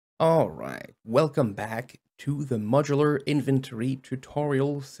Alright, welcome back to the modular inventory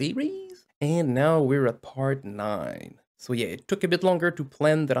tutorial series, and now we're at part 9. So yeah, it took a bit longer to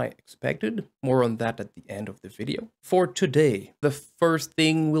plan than I expected, more on that at the end of the video. For today, the first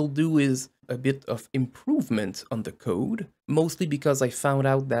thing we'll do is a bit of improvement on the code, mostly because I found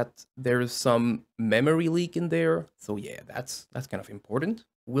out that there's some memory leak in there, so yeah, that's kind of important.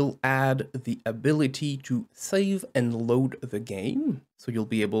 We'll add the ability to save and load the game. So you'll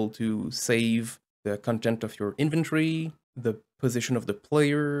be able to save the content of your inventory, the position of the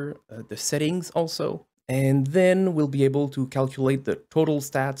player, the settings also. And then we'll be able to calculate the total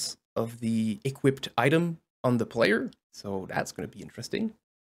stats of the equipped item on the player. So that's going to be interesting.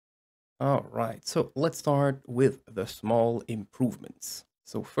 All right, so let's start with the small improvements.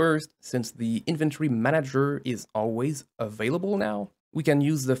 So first, since the inventory manager is always available now, we can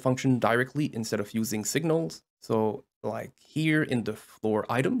use the function directly instead of using signals. So like here in the floor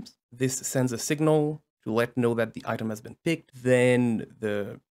items, this sends a signal to let know that the item has been picked. Then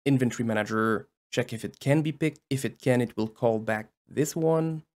the inventory manager check if it can be picked. If it can, it will call back this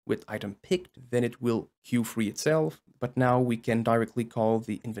one with item picked. Then it will queue free itself. But now we can directly call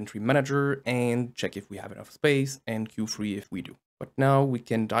the inventory manager and check if we have enough space and queue free if we do. But now we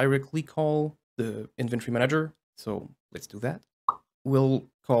can directly call the inventory manager. So let's do that. We'll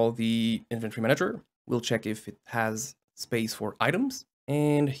call the inventory manager. We'll check if it has space for items.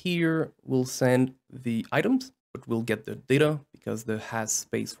 And here we'll send the items, but we'll get the data because the has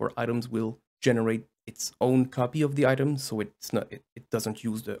space for items will generate its own copy of the item. So it's not, it doesn't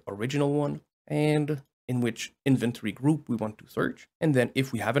use the original one. And in which inventory group we want to search. And then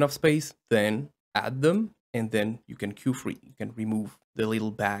if we have enough space, then add them. And then you can queue free. You can remove the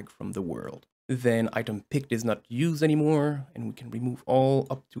little bag from the world. Then item picked is not used anymore, and we can remove all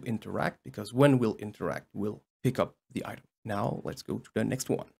up to interact, because when we'll interact, we'll pick up the item. Now let's go to the next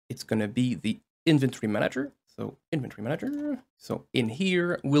one. It's gonna be the inventory manager. So inventory manager. So in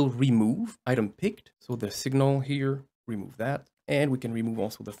here, we'll remove item picked. So the signal here, remove that. And we can remove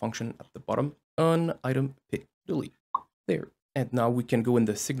also the function at the bottom on item picked, delete. There. And now we can go in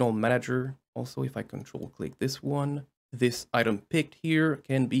the signal manager. Also, if I control click this one, this item picked here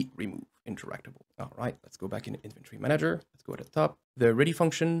can be removed. Interactable. All right, let's go back in inventory manager. Let's go at the top. The ready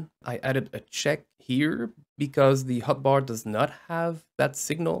function, I added a check here because the hotbar does not have that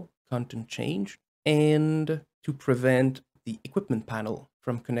signal content change, and to prevent the equipment panel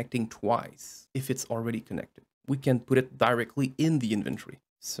from connecting twice if it's already connected. We can put it directly in the inventory.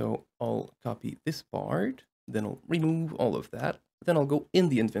 So I'll copy this part, then I'll remove all of that. Then I'll go in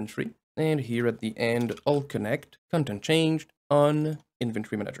the inventory, and here at the end, I'll connect content changed on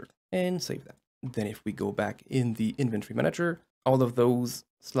inventory manager and save that. Then if we go back in the inventory manager, all of those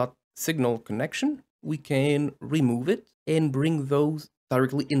slot signal connection, we can remove it and bring those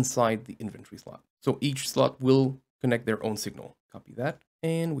directly inside the inventory slot. So each slot will connect their own signal. Copy that,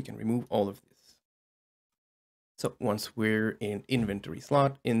 and we can remove all of this. So once we're in inventory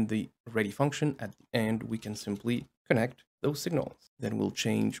slot, in the ready function at the end, we can simply connect those signals. Then we'll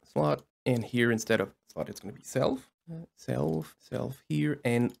change slot, and here instead of slot, it's going to be self here,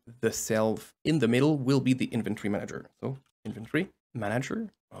 and the self in the middle will be the inventory manager. So inventory manager.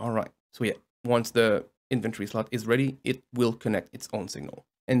 All right. So yeah, once the inventory slot is ready, it will connect its own signal.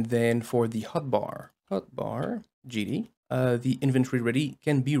 And then for the hotbar GD, the inventory ready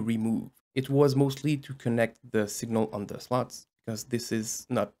can be removed. It was mostly to connect the signal on the slots because this is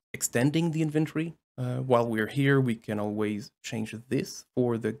not extending the inventory. While we're here, we can always change this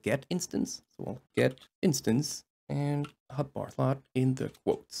for the get instance. So I'll get instance and hotbar slot in the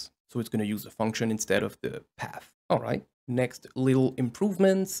quotes. So it's going to use a function instead of the path. All right. Next little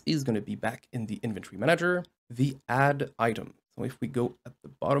improvements is going to be back in the inventory manager, the add item. So if we go at the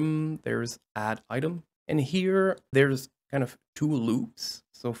bottom, there's add item. And here there's kind of two loops.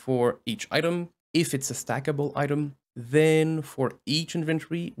 So for each item, if it's a stackable item, then for each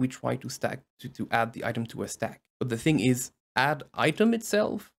inventory, we try to stack to add the item to a stack. But the thing is, add item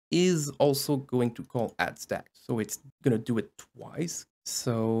itself is also going to call add stack. So it's going to do it twice.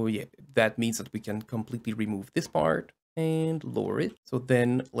 So yeah, that means that we can completely remove this part and lower it. So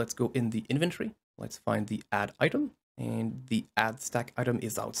then let's go in the inventory. Let's find the add item, and the add stack item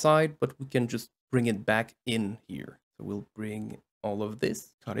is outside, but we can just bring it back in here. So we'll bring all of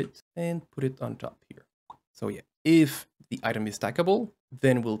this, cut it, and put it on top here. So yeah, if the item is stackable,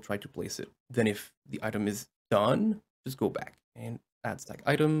 then we'll try to place it. Then if the item is done, just go back and add stack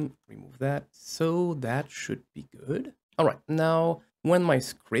item, remove that. So that should be good. All right, now when my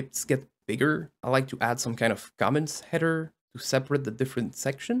scripts get bigger, I like to add some kind of comments header to separate the different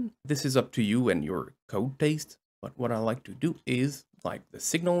section. This is up to you and your code taste. But what I like to do is like the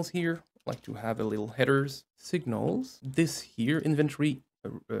signals here, like to have a little headers, signals, this here, inventory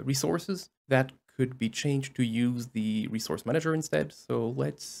resources, that could be changed to use the resource manager instead. So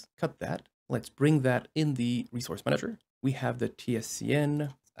let's cut that. Let's bring that in the resource manager. We have the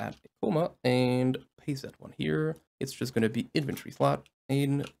TSCN, add a comma, and paste that one here. It's just going to be inventory slot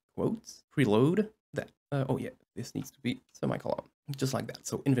in quotes, preload that. Oh yeah, this needs to be semicolon, just like that.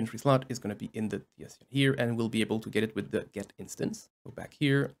 So inventory slot is going to be in the TSCN here, and we'll be able to get it with the get instance. Go back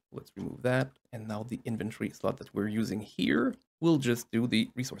here, let's remove that. And now the inventory slot that we're using here, we'll just do the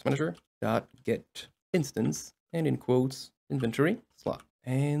resource manager dot get instance, and in quotes, inventory slot.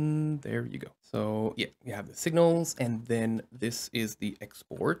 And there you go. So yeah, we have the signals, and then this is the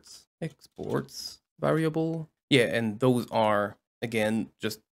exports variable. Yeah, and those are, again,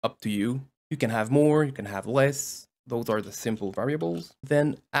 just up to you. You can have more, you can have less. Those are the simple variables.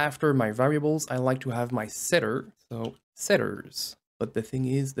 Then after my variables, I like to have my setter. So setters. But the thing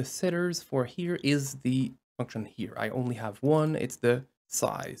is, the setters for here is the function here. I only have one, it's the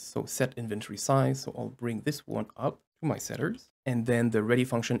size. So set inventory size. So I'll bring this one up to my setters. And then the ready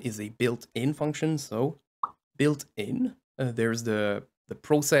function is a built-in function. So built-in, there's the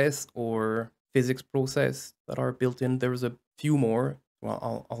process or physics process that are built in. There's a few more.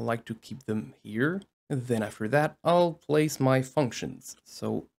 Well, I'll like to keep them here. And then after that, I'll place my functions.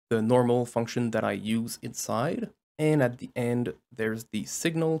 So the normal function that I use inside. And at the end, there's the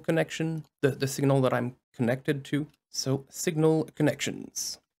signal connection, the signal that I'm connected to. So signal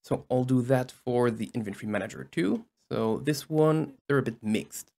connections. So I'll do that for the inventory manager too. So this one, they're a bit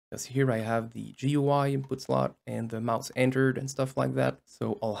mixed, because here I have the GUI input slot and the mouse entered and stuff like that.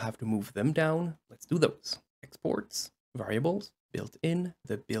 So I'll have to move them down. Let's do those. Exports, variables, built-in.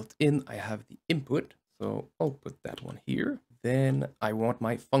 The built-in, I have the input. So I'll put that one here. Then I want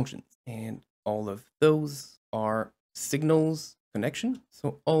my functions, and all of those are signals connection.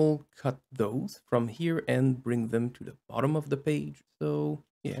 So I'll cut those from here and bring them to the bottom of the page. So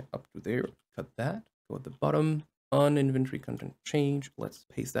yeah, up to there, cut that, go at the bottom. On inventory content change, let's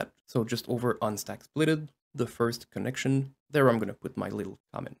paste that. So just over on stack splitted, the first connection, there I'm going to put my little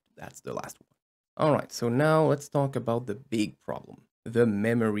comment. That's the last one. All right, so now let's talk about the big problem, the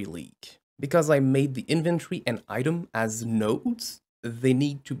memory leak. Because I made the inventory and item as nodes, they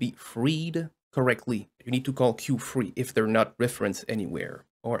need to be freed correctly. You need to call queue_free if they're not referenced anywhere,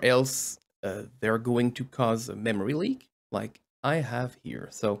 or else they're going to cause a memory leak, like I have here.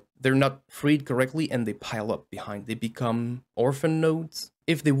 So they're not freed correctly and they pile up behind. They become orphan nodes.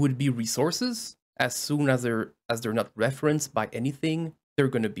 If they would be resources, as soon as they're not referenced by anything, they're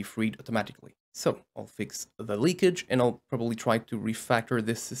going to be freed automatically. So I'll fix the leakage, and I'll probably try to refactor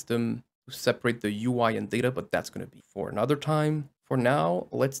this system to separate the UI and data, but that's going to be for another time. For now,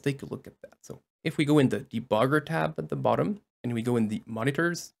 let's take a look at that. So if we go in the debugger tab at the bottom and we go in the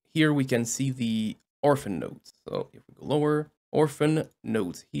monitors, here we can see the orphan nodes. So if we go lower, orphan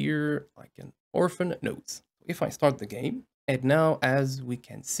nodes here, I can orphan nodes. If I start the game, and now as we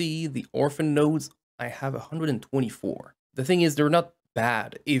can see, the orphan nodes, I have 124. The thing is, they're not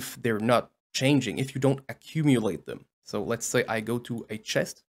bad if they're not changing, if you don't accumulate them. So let's say I go to a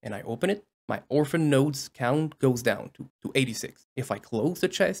chest and I open it, my orphan nodes count goes down to 86. If I close the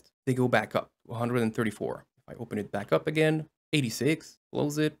chest, they go back up to 134. If I open it back up again, 86,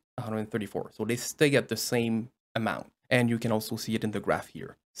 close it, 134. So they stay at the same amount. And you can also see it in the graph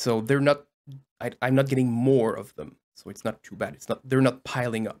here. So they're not, I'm not getting more of them. So it's not too bad. They're not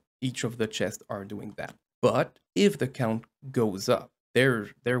piling up. Each of the chests are doing that. But if the count goes up, there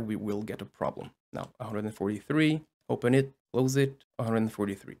we will get a problem. Now, 143, open it, close it,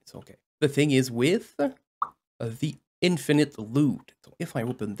 143, it's okay. The thing is with the infinite loot. So if I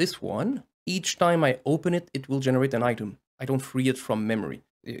open this one, each time I open it, it will generate an item. I don't free it from memory.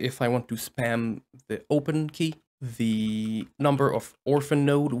 If I want to spam the open key, the number of orphan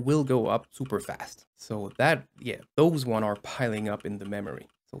node will go up super fast. So that, yeah, those one are piling up in the memory.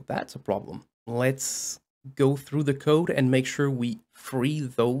 So that's a problem. Let's go through the code and make sure we free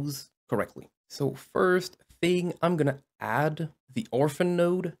those correctly. So first thing, I'm gonna add the orphan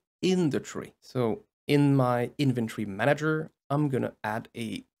node in the tree. So in my inventory manager, I'm gonna add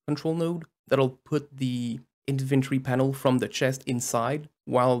a control node that'll put the inventory panel from the chest inside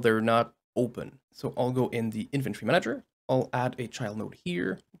while they're not open. So I'll go in the inventory manager, I'll add a child node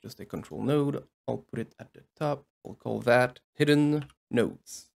here, just a control node, I'll put it at the top, I'll call that hidden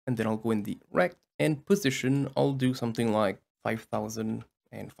nodes. And then I'll go in the rect and position, I'll do something like 5,000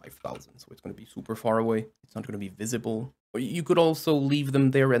 and 5,000. So it's going to be super far away. It's not going to be visible. Or you could also leave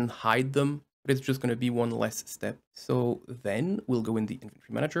them there and hide them, but it's just going to be one less step. So then we'll go in the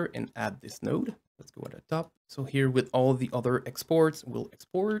inventory manager and add this node. Let's go at the top. So here with all the other exports, we'll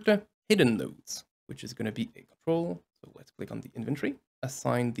export hidden nodes, which is going to be a control. So let's click on the inventory,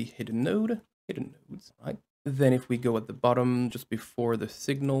 assign the hidden node, hidden nodes, right? Then if we go at the bottom, just before the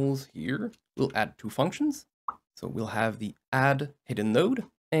signals here, we'll add two functions. So we'll have the add hidden node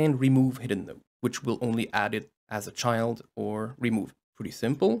and remove hidden node, which will only add it as a child or remove it. Pretty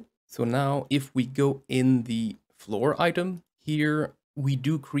simple. So now if we go in the floor item, here we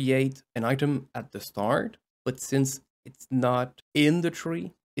do create an item at the start, but since it's not in the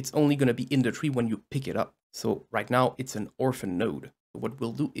tree, it's only going to be in the tree when you pick it up. So right now it's an orphan node. So what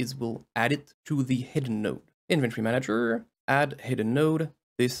we'll do is we'll add it to the hidden node. Inventory manager, add hidden node,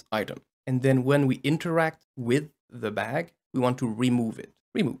 this item. And then when we interact with the bag, we want to remove it.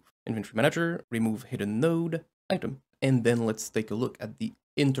 Remove. Inventory manager, remove hidden node, item. And then let's take a look at the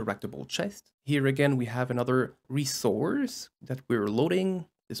interactable chest. Here again, we have another resource that we're loading.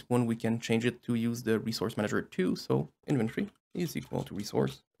 This one, we can change it to use the resource manager too. So inventory is equal to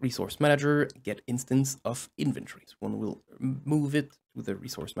resource manager, get instance of inventory. So one will move it to the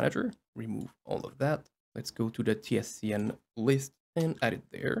resource manager, remove all of that. Let's go to the TSCN list and add it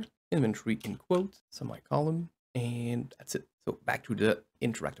there. Inventory in quotes, semicolon, and that's it. So back to the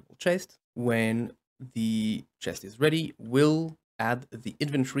interactable chest. When the chest is ready, we'll add the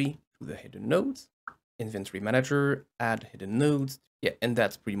inventory to the hidden nodes. Inventory manager, add hidden nodes. Yeah, and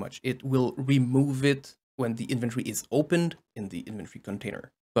that's pretty much it. We'll remove it when the inventory is opened in the inventory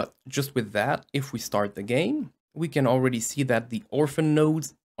container. But just with that, if we start the game, we can already see that the orphan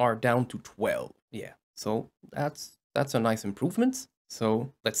nodes are down to 12. Yeah, so that's a nice improvement.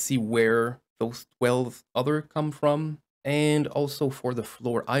 So let's see where those 12 other come from. And also for the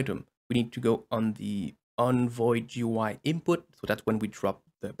floor item, we need to go on the unvoid GUI input. So that's when we drop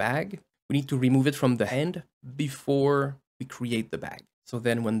the bag. We need to remove it from the hand before we create the bag. So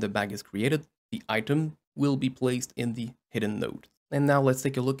then when the bag is created, the item will be placed in the hidden node. And now let's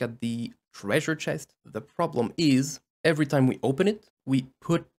take a look at the treasure chest. The problem is every time we open it, we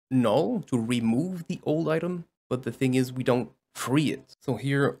put null to remove the old item. But the thing is we don't free it. So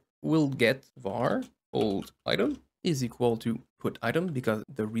here we'll get var old item is equal to put item, because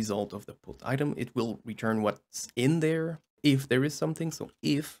the result of the put item, it will return what's in there if there is something. So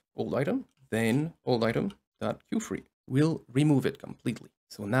if old item, then old item dot queue_free will remove it completely.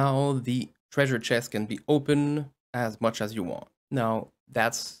 So now the treasure chest can be open as much as you want. Now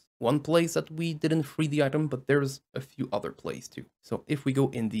that's one place that we didn't free the item, but there's a few other places too. So if we go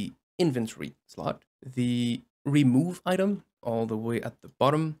in the inventory slot, the remove item all the way at the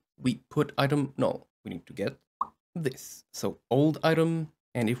bottom, we put item null. We need to get this. So old item,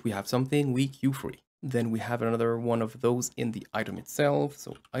 and if we have something, we queue free. Then we have another one of those in the item itself.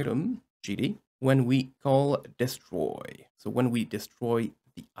 So item GD, when we call destroy. So when we destroy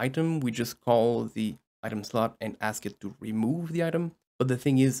the item, we just call the item slot and ask it to remove the item. But the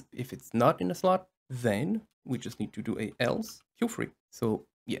thing is, if it's not in a slot, then we just need to do a else queue free. So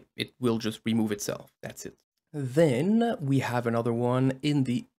yeah, it will just remove itself. That's it. Then we have another one in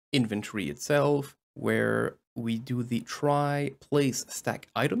the inventory itself where we do the try place stack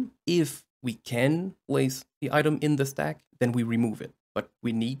item. If we can place the item in the stack, then we remove it, but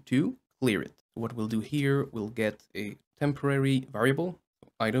we need to clear it. So what we'll do here, we'll get a temporary variable,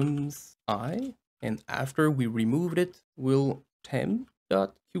 so items I, and after we removed it, we'll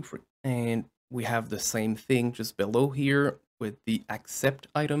temp.queueFree. And we have the same thing just below here with the accept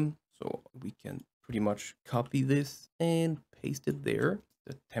item. So we can pretty much copy this and paste it there.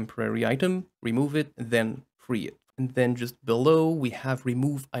 The temporary item, remove it, and then free it. And then just below, we have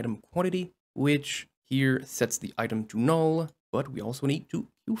remove item quantity, which here sets the item to null, but we also need to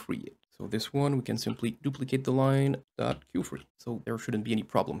queue free it. So this one, we can simply duplicate the line .queue free. So there shouldn't be any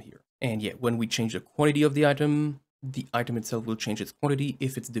problem here. And yeah, when we change the quantity of the item itself will change its quantity.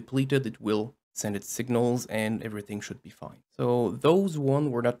 If it's depleted, it will send its signals and everything should be fine. So those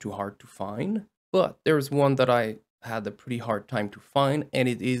one were not too hard to find, but there's one that I had a pretty hard time to find, and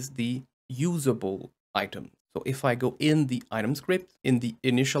it is the usable item. So if I go in the item script, in the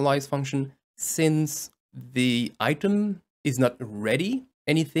initialize function, since the item is not ready,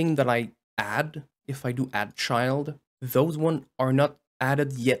 anything that I add, if I do add child, those one are not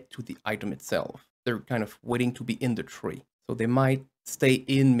added yet to the item itself. They're kind of waiting to be in the tree. So they might stay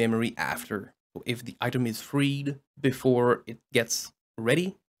in memory after. So if the item is freed before it gets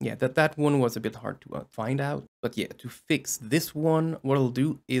ready, yeah, that one was a bit hard to find out. But yeah, to fix this one, what I'll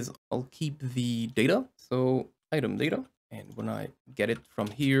do is I'll keep the data. So item data. And when I get it from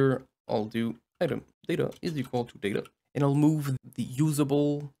here, I'll do item data is equal to data. And I'll move the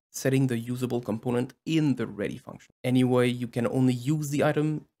usable, setting the usable component in the ready function. Anyway, you can only use the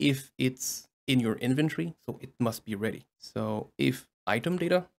item if it's in your inventory, so it must be ready. So if item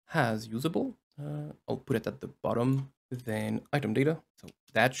data has usable, I'll put it at the bottom, then item data. So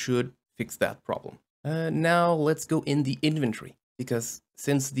that should fix that problem. Now let's go in the inventory, because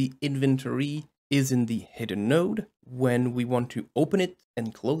since the inventory is in the hidden node, when we want to open it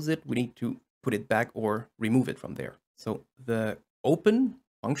and close it, we need to put it back or remove it from there. So the open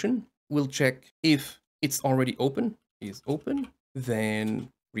function will check if it's already open, is open, then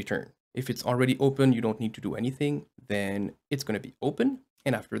return. If it's already open, you don't need to do anything, then it's going to be open.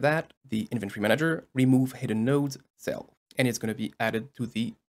 And after that, the inventory manager remove hidden nodes cell, and it's going to be added to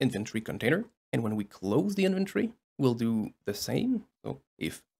the inventory container. And when we close the inventory, we'll do the same. So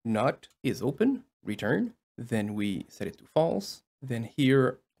if not is open, return, then we set it to false. Then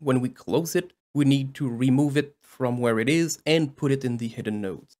here, when we close it, we need to remove it from where it is and put it in the hidden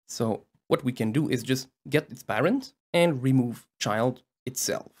nodes. So what we can do is just get its parent and remove child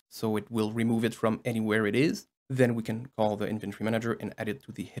itself. So it will remove it from anywhere it is. Then we can call the inventory manager and add it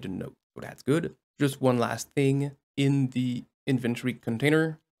to the hidden node. So that's good. Just one last thing. In the inventory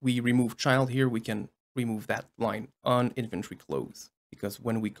container, we remove child here. We can remove that line on inventory close, because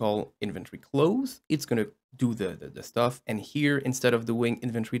when we call inventory close, it's going to do the stuff. And here, instead of doing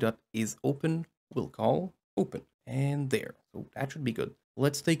inventory.isOpen, we'll call open. And there. So that should be good.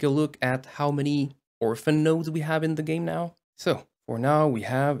 Let's take a look at how many orphan nodes we have in the game now. So for now, we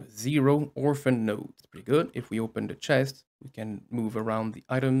have 0 orphan nodes. Pretty good. If we open the chest, we can move around the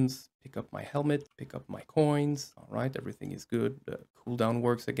items, pick up my helmet, pick up my coins. All right, everything is good. The cooldown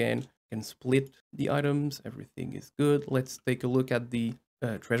works again. Can split the items. Everything is good. Let's take a look at the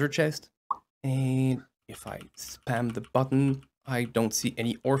treasure chest. And if I spam the button, I don't see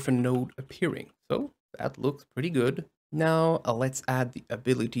any orphan node appearing. So that looks pretty good. Now let's add the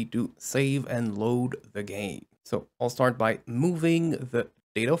ability to save and load the game. So I'll start by moving the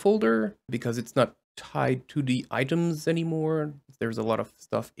data folder because it's not tied to the items anymore. There's a lot of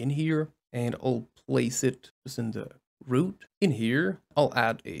stuff in here, and I'll place it just in the root. In here, I'll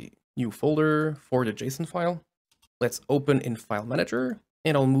add a new folder for the JSON file. Let's open in File Manager,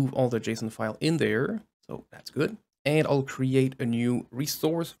 and I'll move all the JSON file in there. So that's good. And I'll create a new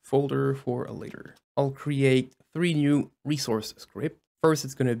resource folder for later. I'll create 3 new resource scripts. First,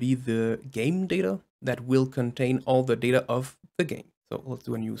 it's going to be the game data that will contain all the data of the game. So let's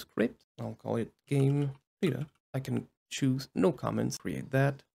do a new script. I'll call it game data. I can choose no comments, create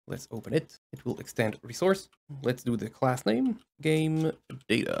that. Let's open it. It will extend resource. Let's do the class name, game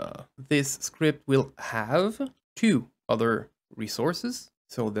data. This script will have 2 other resources.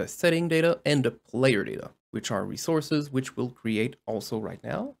 So the setting data and the player data, which are resources which we'll create also right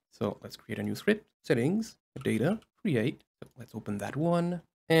now. So let's create a new script, settings, data, create. So let's open that one.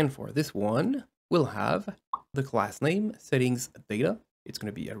 And for this one, we'll have the class name, settings, data. It's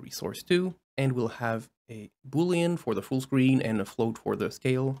going to be a resource too. And we'll have a Boolean for the full screen and a float for the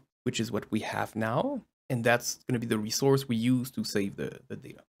scale, which is what we have now. And that's going to be the resource we use to save the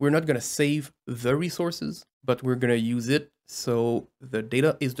data. We're not going to save the resources, but we're going to use it so the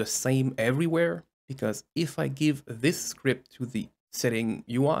data is the same everywhere. Because if I give this script to the setting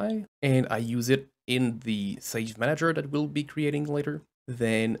UI and I use it in the Save Manager that we'll be creating later,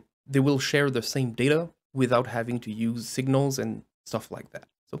 then they will share the same data without having to use signals and stuff like that.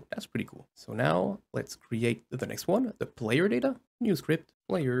 So that's pretty cool. So now let's create the next one, the player data, new script,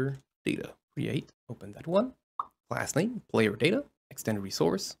 player data, create, open that one, class name, player data, extend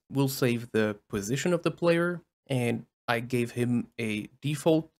resource. We'll save the position of the player, and I gave him a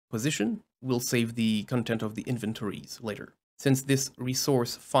default position. We'll save the content of the inventories later. Since this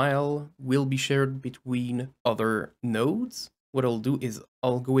resource file will be shared between other nodes, what I'll do is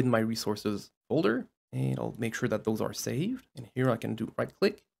I'll go in my resources folder and I'll make sure that those are saved. And here I can do right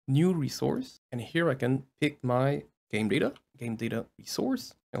click, new resource. And here I can pick my game data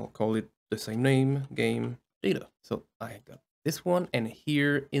resource. I'll call it the same name, game data. So I got this one, and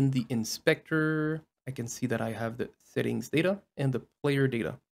here in the inspector, I can see that I have the settings data and the player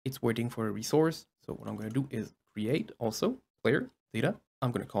data. It's waiting for a resource. So what I'm going to do is create also player data.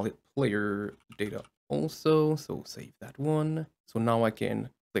 I'm going to call it player data also. So save that one. So now I can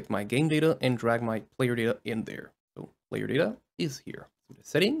click my game data and drag my player data in there. So player data is here. So the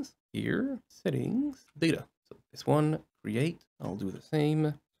settings here, settings data. So this one, create. I'll do the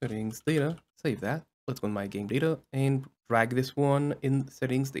same. Settings data, save that. Let's go to my game data and drag this one in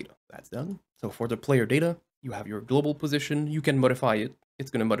settings data. That's done. So for the player data, you have your global position. You can modify it. It's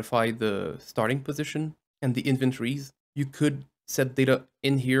going to modify the starting position and the inventories. You could set data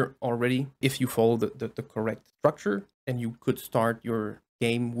in here already if you follow the correct structure, and you could start your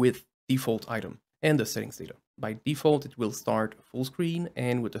game with default item and the settings data. by default, it will start full screen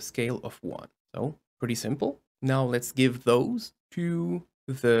and with a scale of 1. So pretty simple. Now let's give those to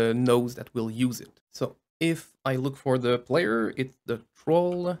the nodes that will use it. So if I look for the player, it's the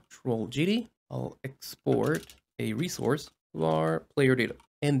troll GD. I'll export a resource var player data.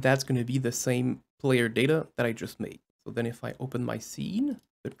 And that's going to be the same player data that I just made. So then if I open my scene,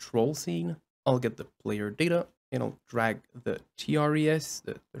 the troll scene, I'll get the player data and I'll drag the TRES,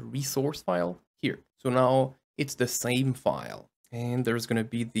 the resource file here. So now it's the same file and there's going to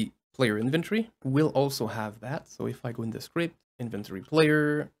be the player inventory. We'll also have that. So if I go in the script, inventory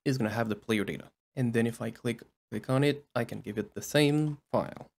player is going to have the player data. And then if I click on it, I can give it the same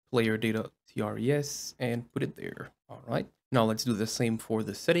file, player data TRES, and put it there. All right. Now let's do the same for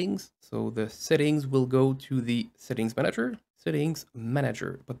the settings. So the settings will go to the settings manager,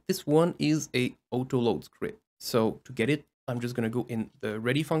 but this one is a auto load script. So to get it, I'm just going to go in the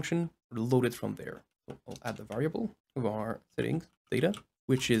ready function, load it from there. So I'll add the variable var settings data,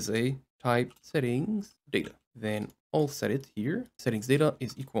 which is a type settings data. Then I'll set it here. Settings data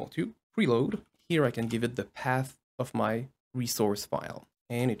is equal to preload. Here I can give it the path of my resource file,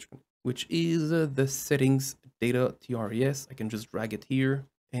 and which is the settings data TRES. I can just drag it here,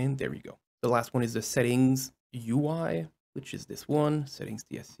 and there you go. The last one is the settings UI, which is this one, settings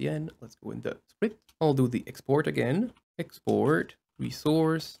DSCN. Let's go in the script. I'll do the export again. Export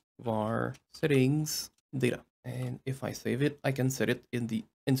resource var settings data. And if I save it, I can set it in the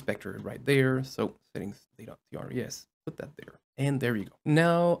inspector right there. So settings data TRES, put that there. And there you go.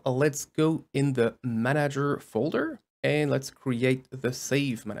 Now let's go in the manager folder and let's create the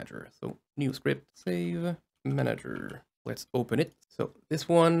save manager. So new script, save manager. Let's open it. So this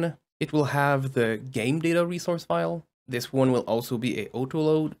one, it will have the game data resource file. This one will also be a auto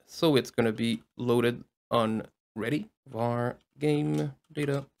load. So it's going to be loaded on ready var game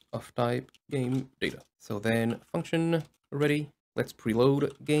data of type game data. So then function ready, let's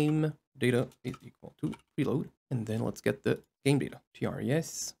preload game data is equal to preload. And then let's get the game data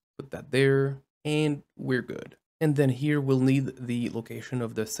TRES, put that there, and we're good. And then here we'll need the location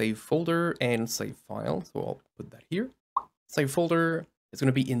of the save folder and save file. So I'll put that here. Save folder is going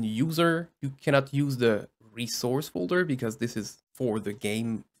to be in user. You cannot use the resource folder because this is for the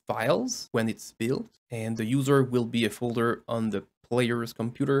game files when it's built. And the user will be a folder on the player's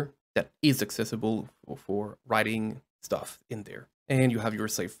computer that is accessible for writing stuff in there. And you have your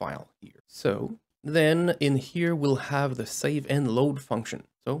save file here. So then in here, we'll have the save and load function.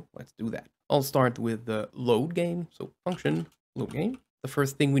 So let's do that. I'll start with the load game. So function load game. The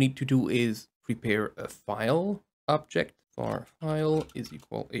first thing we need to do is prepare a file object. Var file is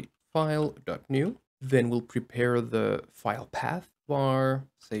equal a file.new. Then we'll prepare the file path. Var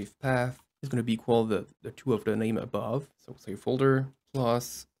save path is going to be equal the two of the name above. So save folder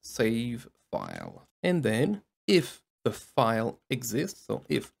plus save file. And then if the file exists, so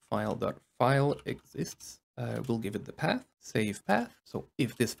if file.file exists, we'll give it the path, save path. So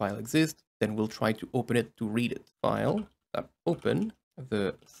if this file exists, then we'll try to open it to read it. File.open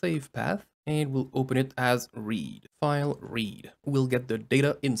the save path, and we'll open it as read. File read. We'll get the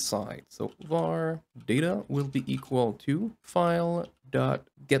data inside. So var data will be equal to file.getVar.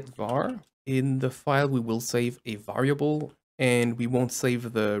 In the file, we will save a variable, and we won't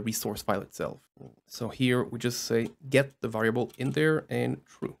save the resource file itself. So here we just say get the variable in there and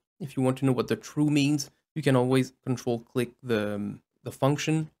true. If you want to know what the true means, you can always control click the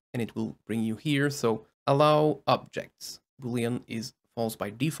function and it will bring you here. So allow objects. Boolean is false by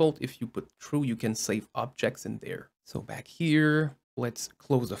default. If you put true, you can save objects in there. So back here, let's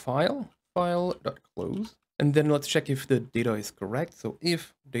close the file, file.close. And then let's check if the data is correct. So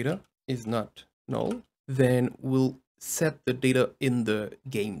if data is not null, then we'll set the data in the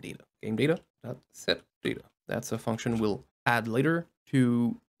game data. Game data.set data. That's a function we'll add later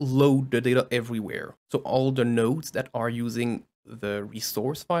to load the data everywhere. So all the nodes that are using the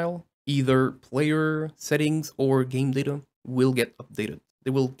resource file, either player, settings, or game data, will get updated.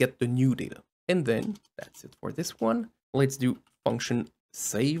 They will get the new data. And then that's it for this one. Let's do function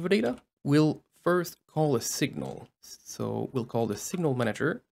save data. We'll first call a signal. So we'll call the signal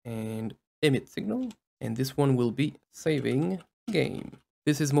manager and emit signal. And this one will be saving game.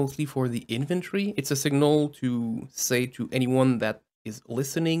 This is mostly for the inventory. It's a signal to say to anyone that is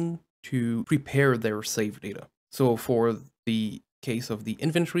listening to prepare their save data. So for the case of the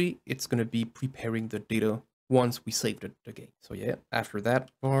inventory, it's going to be preparing the data once we saved the game. So yeah, after that,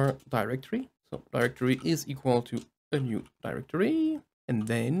 var directory. So directory is equal to a new directory. And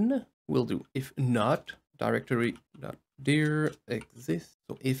then we'll do if not directory.dir exists.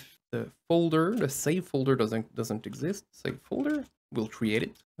 So if the folder, the save folder doesn't exist, save folder, we'll create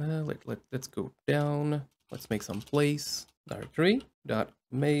it. Let's go down let's make some place directory dot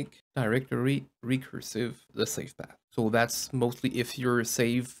make directory recursive the save path. So that's mostly if your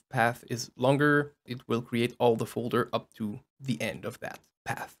save path is longer, it will create all the folder up to the end of that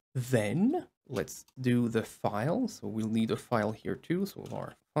path. Then let's do the file. So we'll need a file here too. So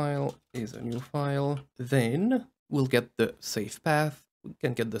our file is a new file. Then we'll get the save path. We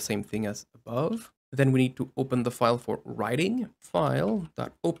can get the same thing as above. Then we need to open the file for writing.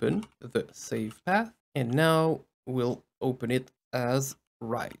 File.open the save path. And now we'll open it as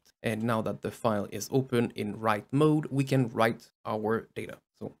write. And now that the file is open in write mode, we can write our data.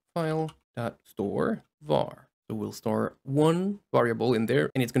 So file.store var. So we'll store one variable in there,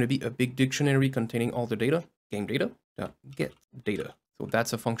 and it's going to be a big dictionary containing all the data, game data.get data. So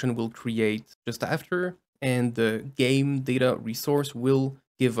that's a function we'll create just after, and the game data resource will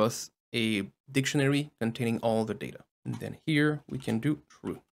give us a dictionary containing all the data. And then here we can do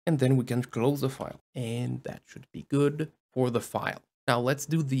true. And then we can close the file. And that should be good for the file. Now let's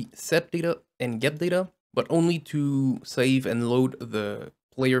do the set data and get data, but only to save and load the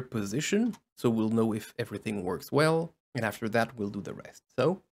player position. So we'll know if everything works well. And after that, we'll do the rest.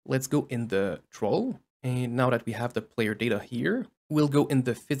 So let's go in the troll. And now that we have the player data here, we'll go in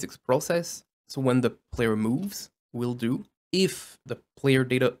the physics process. So when the player moves, we'll do if the player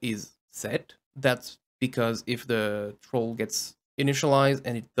data is set. That's because if the troll gets initialized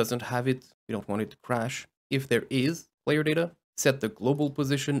and it doesn't have it, we don't want it to crash. If there is player data, set the global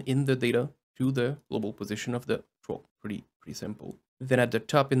position in the data to the global position of the troll. Pretty simple. Then at the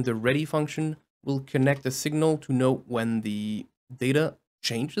top in the ready function, we'll connect a signal to know when the data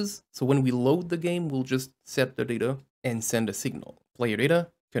changes. So when we load the game, we'll just set the data and send a signal. Player data,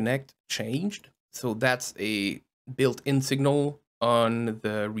 connect, changed. So that's a built-in signal on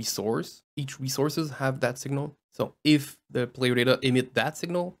the resource. Each resources have that signal. So if the player data emit that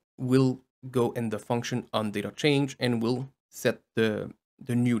signal, we'll go in the function on data change and we'll set the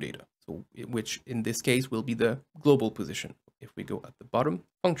new data. So which in this case will be the global position. If we go at the bottom,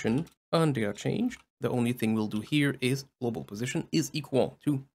 function on data change, the only thing we'll do here is global position is equal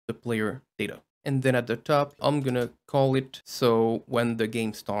to the player data. And then at the top, I'm gonna call it so when the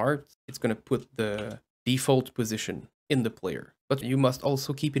game starts, it's gonna put the default position in the player. But you must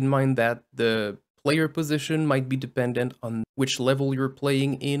also keep in mind that the player position might be dependent on which level you're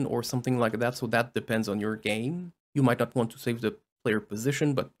playing in or something like that. So that depends on your game. You might not want to save the player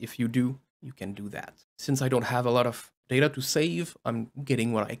position, but if you do, you can do that. Since I don't have a lot of data to save, I'm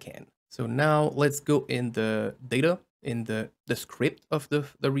getting what I can. So now let's go in the data, in the script of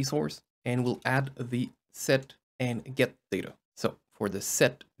the resource, and we'll add the set and get data. So for the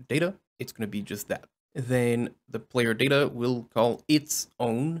set data, it's going to be just that. Then the player data will call its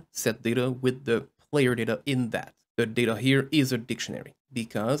own set data with the player data in that. The data here is a dictionary,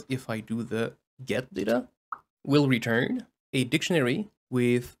 because if I do the get data, we'll return a dictionary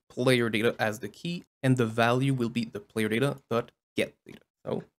with player data as the key, and the value will be the player data dot get data.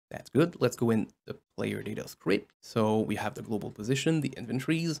 So that's good. Let's go in the player data script. So we have the global position, the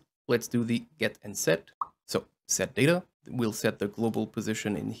inventories. Let's do the get and set. So set data, we'll set the global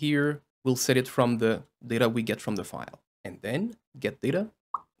position in here. We'll set it from the data we get from the file. And then get data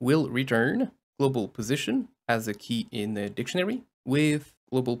will return global position as a key in the dictionary with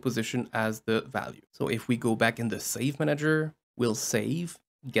global position as the value. So if we go back in the save manager, we'll save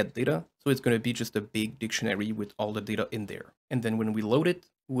get data. So it's going to be just a big dictionary with all the data in there. And then when we load it,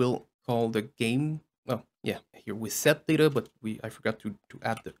 we'll call the game. Oh yeah, here we set data, but I forgot to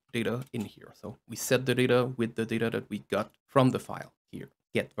add the data in here. So we set the data with the data that we got from the file here,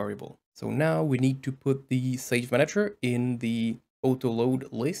 get variable. So now we need to put the save manager in the auto load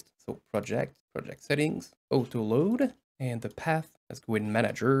list. So project settings, auto load, and the path. Let's go in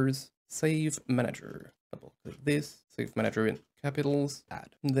managers, save manager. Double click this, save manager in capitals, add,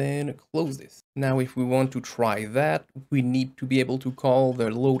 and then close this. Now, if we want to try that, we need to be able to call the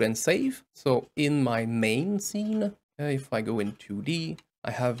load and save. So in my main scene, if I go in 2D,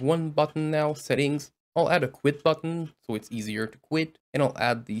 I have one button now, settings. I'll add a quit button, so it's easier to quit, and I'll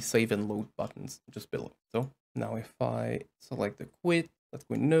add the save and load buttons just below. So now if I select the quit, let's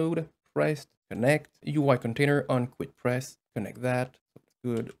go in node, pressed, connect, UI container on quit press, connect that,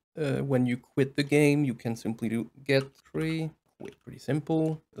 good. When you quit the game, you can simply do get tree, quit, pretty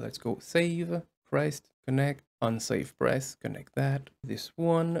simple. Let's go save, pressed, connect, unsave press, connect that. This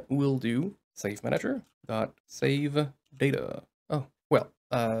one will do save manager dot save data. Oh, well,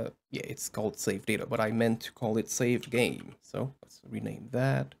 yeah, it's called save data, but I meant to call it save game. So let's rename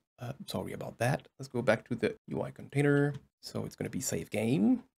that. Sorry about that. Let's go back to the UI container. So it's going to be save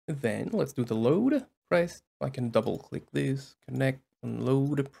game. Then let's do the load, press. I can double click this, connect,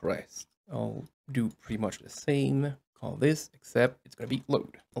 unload, press. I'll do pretty much the same. Call this, except it's gonna be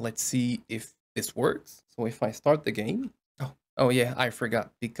load. Let's see if this works. So if I start the game, oh yeah, I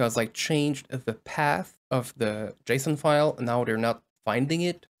forgot, because I changed the path of the JSON file. Now they're not finding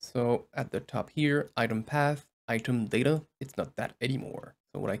it. So at the top here, item path, item data, it's not that anymore.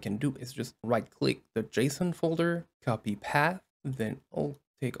 So what I can do is just right click the JSON folder, copy path, then I'll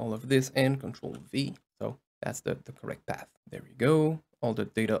take all of this and Control V. So that's the correct path. There we go. All the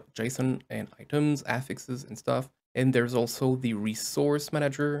data, JSON and items, affixes and stuff. And there's also the resource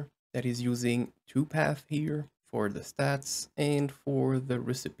manager that is using two paths here for the stats and for the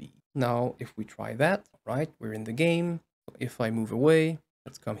recipe. Now, if we try that, right, we're in the game. If I move away,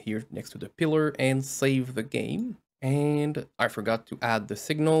 let's come here next to the pillar and save the game. And I forgot to add the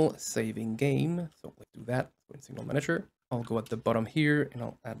signal, saving game. So let's do that. So in Signal Manager, I'll go at the bottom here and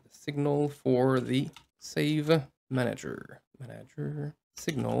I'll add the signal for the save manager.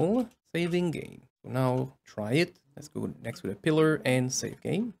 Signal, saving game. So now try it. Let's go next to the pillar and save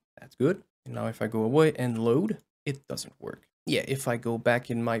game. That's good. And now if I go away and load, it doesn't work. Yeah, if I go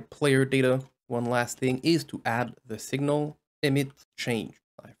back in my player data, one last thing is to add the signal emit change.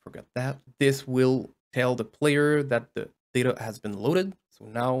 I forgot that. This will tell the player that the data has been loaded. So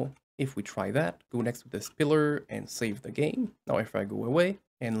now if we try that, go next to this pillar and save the game. Now if I go away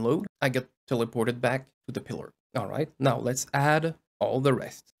and load, I get teleported back to the pillar. All right, now let's add all the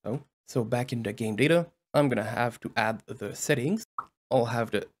rest. So back in the game data, I'm gonna have to add the settings. I'll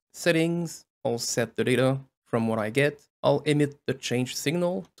have the settings, I'll set the data from what I get. I'll emit the change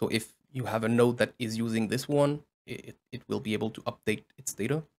signal. So if you have a node that is using this one, it will be able to update its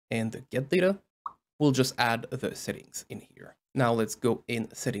data. And the get data, we'll just add the settings in here. Now let's go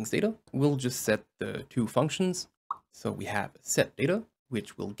in settings data. We'll just set the two functions. So we have set data,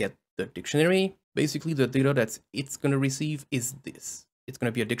 which will get the dictionary. Basically the data that it's going to receive is this. It's going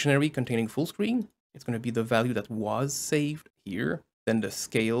to be a dictionary containing full screen. It's going to be the value that was saved here. Then the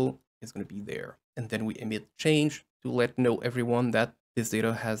scale is going to be there. And then we emit change to let know everyone that this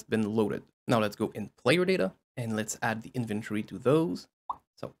data has been loaded. Now let's go in player data and let's add the inventory to those.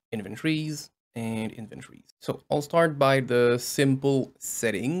 So inventories and inventories. So I'll start by the simple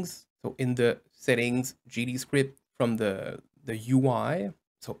settings. So in the settings GD script from the UI.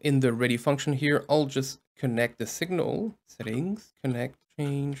 So in the ready function here, I'll just connect the signal settings, connect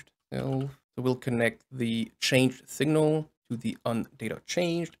changed self. So we'll connect the changed signal to the data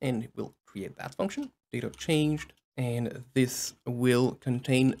changed and it will create that function, data changed. And this will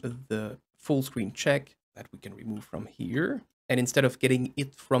contain the full screen check that we can remove from here. And instead of getting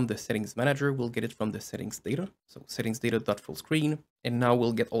it from the settings manager, we'll get it from the settings data. So settings data.full screen. And now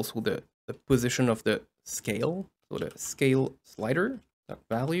we'll get also the position of the scale. So the scale slider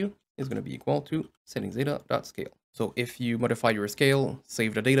value is going to be equal to settings data.scale. So if you modify your scale,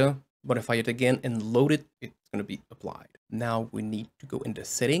 save the data, modify it again and load it, it's going to be applied. Now we need to go into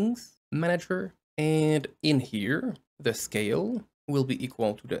settings manager, and in here the scale will be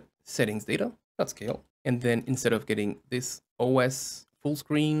equal to the settings data.scale. And then instead of getting this OS full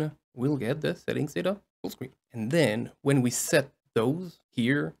screen, we'll get the settings data full screen. And then when we set those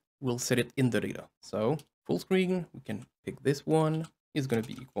here, we'll set it in the data. So full screen, we can pick this one, is going to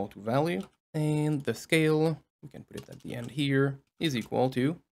be equal to value, and the scale, we can put it at the end here, is equal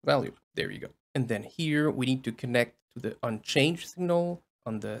to value. There you go. And then here we need to connect to the unchanged signal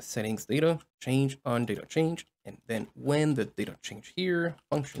on the settings data, change on data change. And then when the data change here,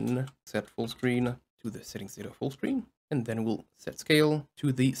 function set full screen to the settings data full screen, and then we'll set scale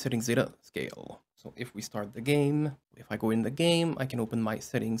to the settings data scale. So if we start the game, if I go in the game, I can open my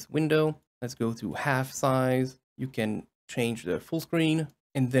settings window. Let's go to half size. You can change the full screen.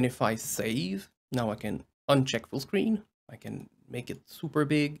 And then if I save, now I can uncheck full screen. I can make it super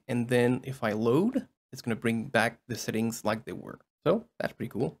big. And then if I load, it's going to bring back the settings like they were. So that's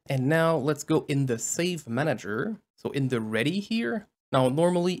pretty cool. And now let's go in the save manager. So in the ready here. Now,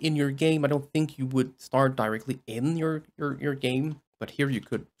 normally in your game, I don't think you would start directly in your game, but here you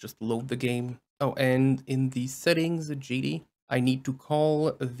could just load the game. Oh, and in the settings GD, I need to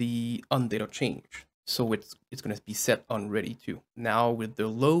call the onData change. So it's going to be set on ready too. Now with the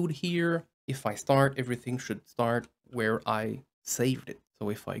load here, if I start, everything should start where I saved it. So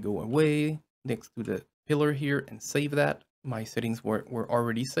if I go away next to the pillar here and save that, my settings were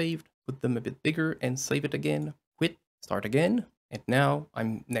already saved, put them a bit bigger and save it again, quit, start again. And now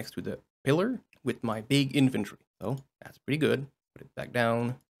I'm next to the pillar with my big inventory. So that's pretty good. Put it back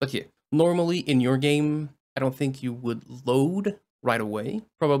down. But yeah, normally in your game, I don't think you would load right away.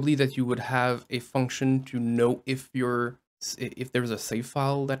 Probably that you would have a function to know if there's a save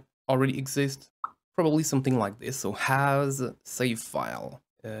file that already exists. Probably something like this. So has save file.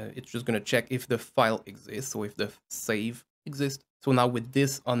 It's just going to check if the file exists, or if the save exists. So now with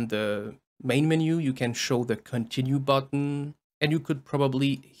this on the main menu, you can show the continue button, and you could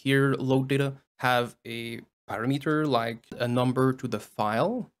probably here load data, have a parameter like a number to the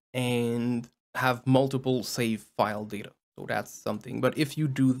file, and have multiple save file data. So that's something. But if you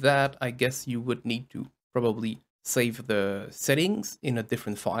do that, I guess you would need to probably save the settings in a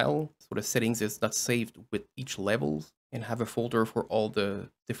different file. So the settings is not saved with each levels, and have a folder for all the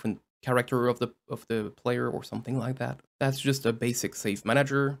different character of the player or something like that. That's just a basic save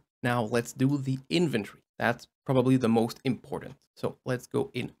manager. Now let's do the inventory. That's probably the most important. So let's go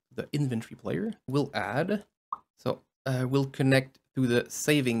in the inventory player. We'll add, we'll connect to the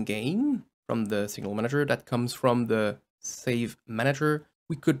saving game from the signal manager that comes from the save manager.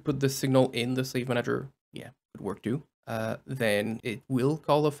 We could put the signal in the save manager. Yeah, could work too. Then it will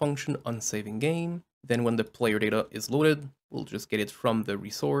call a function on saving game. Then when the player data is loaded, we'll just get it from the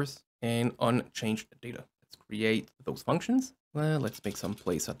resource and unchanged data. Let's create those functions. Let's make some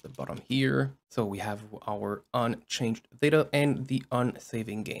place at the bottom here. So we have our unchanged data and the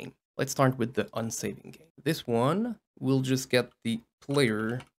unsaving game. Let's start with the unsaving game. This one, we'll just get the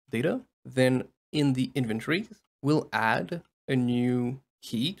player data. Then in the inventory, we'll add a new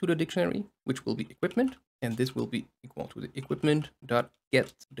key to the dictionary, which will be equipment. And this will be equal to the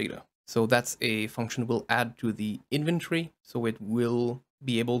equipment.getData. So that's a function we'll add to the inventory. So it will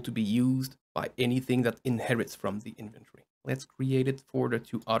be able to be used by anything that inherits from the inventory. Let's create it for the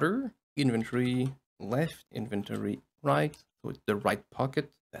two other. Inventory left, inventory right. So it's the right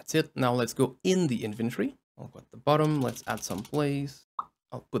pocket. That's it. Now let's go in the inventory. I'll go at the bottom. Let's add some place.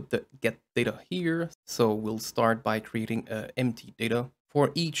 I'll put the get data here. So we'll start by creating empty data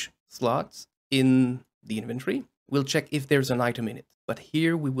for each slot in the inventory. We'll check if there's an item in it. But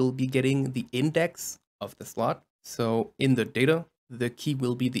here we will be getting the index of the slot. So in the data, the key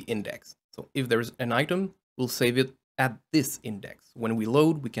will be the index. So if there's an item, we'll save it at this index. When we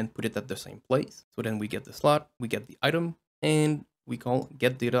load, we can put it at the same place. So then we get the slot, we get the item, and we call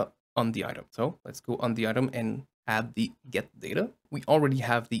get data on the item. So let's go on the item and add the get data. We already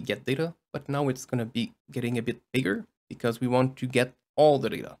have the get data, but now it's going to be getting a bit bigger because we want to get all the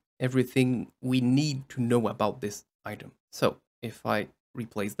data, everything we need to know about this item. So if I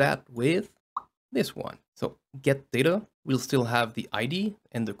replace that with this one, so get data, we'll still have the ID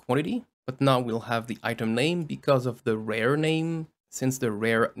and the quantity, but now we'll have the item name because of the rare name. Since the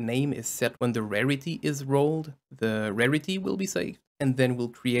rare name is set when the rarity is rolled, the rarity will be saved. And then we'll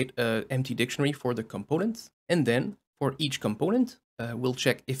create an empty dictionary for the components. And then for each component, we'll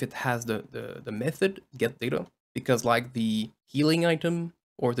check if it has the method get data, because like the healing item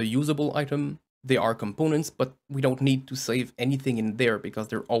or the usable item, they are components, but we don't need to save anything in there because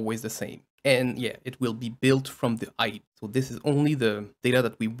they're always the same. And yeah, it will be built from the ID. So this is only the data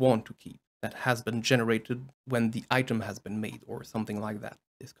that we want to keep, that has been generated when the item has been made or something like that.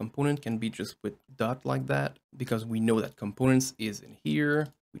 This component can be just with dot like that, because we know that components is in here.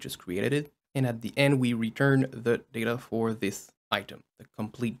 We just created it. And at the end, we return the data for this item, the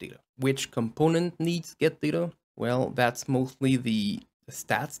complete data. Which component needs get data? Well, that's mostly the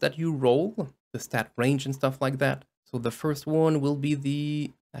stats that you roll, the stat range and stuff like that. So the first one will be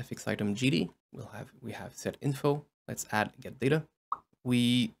the affix item GD. We have set info. Let's add get data.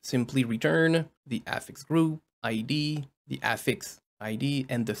 We simply return the affix group ID, the affix ID,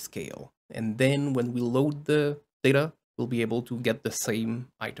 and the scale. And then when we load the data, we'll be able to get the same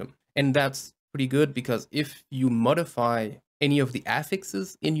item. And that's pretty good because if you modify any of the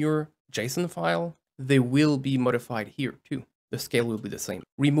affixes in your JSON file, they will be modified here too. The scale will be the same.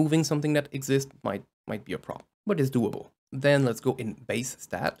 Removing something that exists might be a problem, but it's doable. Then let's go in base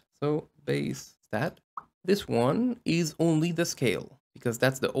stat. So base stat, this one is only the scale, because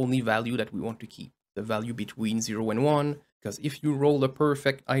that's the only value that we want to keep. The value between 0 and 1, because if you roll a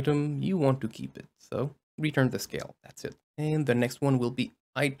perfect item, you want to keep it. So return the scale, that's it. And the next one will be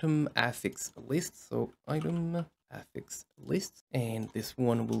item affix list. So item affix list, and this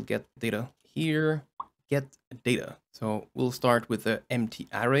one will get data here, get data. So we'll start with an empty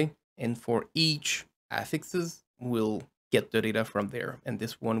array, and for each affixes, we'll get the data from there. And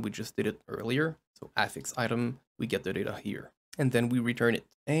this one, we just did it earlier. So affix item, we get the data here, and then we return it.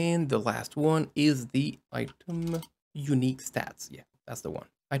 And the last one is the item unique stats. Yeah, that's the one.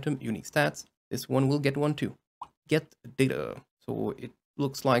 Item unique stats. This one will get one too. Get data. So it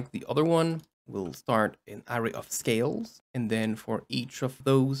looks like the other one. We'll start an array of scales, and then for each of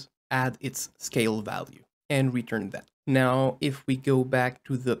those, add its scale value and return that. Now, if we go back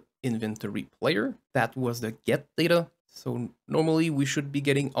to the inventory player, that was the get data. So normally we should be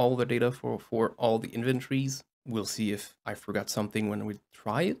getting all the data for all the inventories, we'll see if I forgot something when we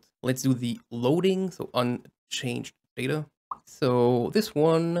try it. Let's do the loading, so unchanged data. So this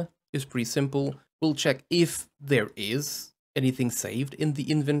one is pretty simple. We'll check if there is anything saved in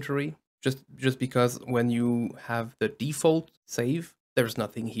the inventory, just because when you have the default save, there's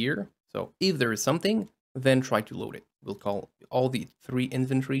nothing here. So if there is something, then try to load it. We'll call all the 3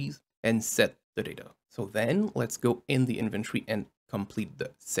 inventories and set the data. So then let's go in the inventory and complete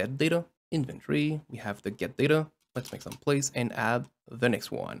the set data. Inventory, we have the get data. Let's make some place and add the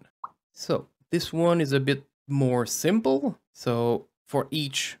next one. So this one is a bit more simple. So for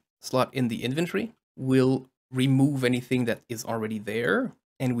each slot in the inventory, we'll remove anything that is already there,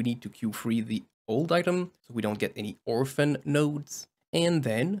 and we need to queue free the old item so we don't get any orphan nodes. And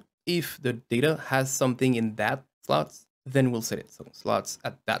then if the data has something in that slots, then we'll set it. So slots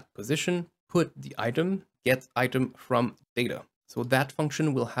at that position, put the item, get item from data. So that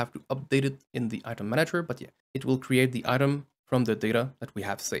function will have to update it in the item manager, but yeah, it will create the item from the data that we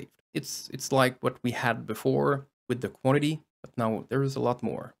have saved. It's like what we had before with the quantity, but now there is a lot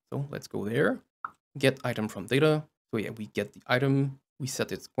more. So let's go there, get item from data. So yeah, we get the item, we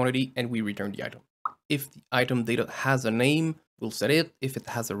set its quantity, and we return the item. If the item data has a name, we'll set it. If it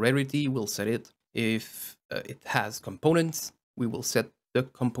has a rarity, we'll set it. If it has components, we will set the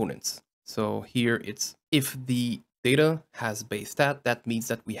components. So here it's if the data has base stat, that means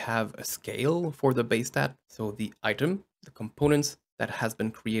that we have a scale for the base stat. So the item, the components that has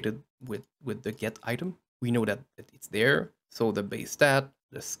been created with the get item, we know that it's there. So the base stat,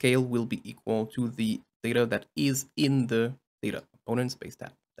 the scale will be equal to the data that is in the data components base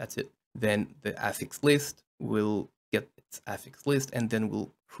stat. That's it. Then the affix list will get its affix list, and then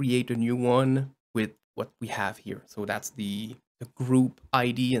we'll create a new one with what we have here. So that's the group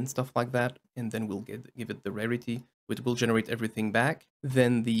ID and stuff like that. And then we'll give it the rarity, which will generate everything back.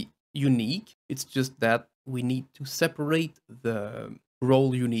 Then the unique, it's just that we need to separate the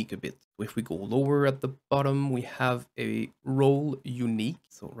role unique a bit. So if we go lower at the bottom, we have a role unique.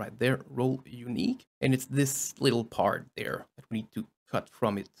 So right there, role unique. And it's this little part there that we need to cut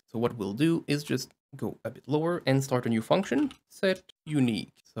from it. So what we'll do is just go a bit lower and start a new function, set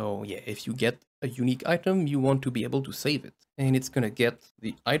unique. So yeah, if you get a unique item, you want to be able to save it. And it's gonna get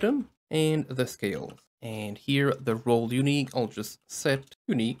the item and the scale. And here, the role unique, I'll just set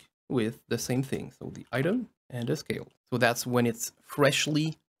unique with the same thing. So the item and the scale. So that's when it's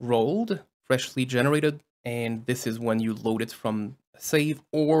freshly rolled, freshly generated. And this is when you load it from a save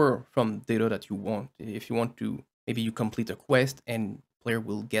or from data that you want. If you want to, maybe you complete a quest and player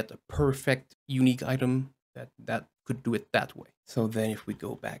will get a perfect unique item that could do it that way. So then if we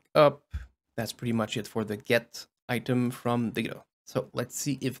go back up, that's pretty much it for the get item from data. So let's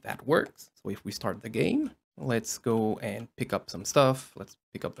see if that works. So if we start the game, let's go and pick up some stuff. Let's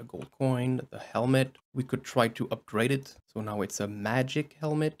pick up the gold coin, the helmet. We could try to upgrade it. So now it's a magic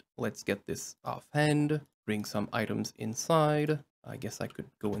helmet. Let's get this offhand, bring some items inside. I guess I could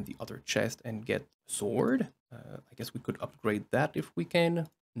go in the other chest and get sword. I guess we could upgrade that if we can.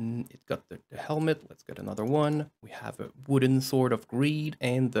 It got the helmet. Let's get another one. We have a wooden sword of greed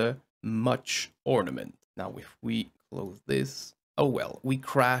and the much ornament. Now if we close this, oh well, we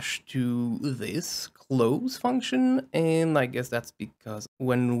crash to this close function, and I guess that's because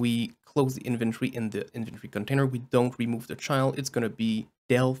when we close the inventory in the inventory container, we don't remove the child. It's going to be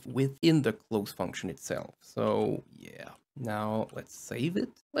dealt with in the close function itself. So yeah, now let's save it.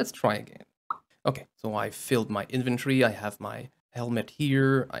 Let's try again. Okay, so I filled my inventory. I have my helmet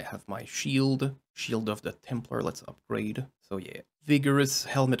here. I have my shield of the Templar. Let's upgrade. So yeah, vigorous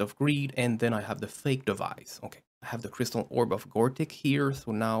helmet of greed, and then I have the fake device. Okay, I have the crystal orb of Gortic here,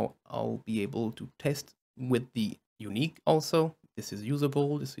 so now I'll be able to test with the unique also. This is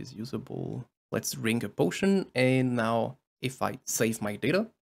usable, this is usable. Let's drink a potion, and now if I save my data,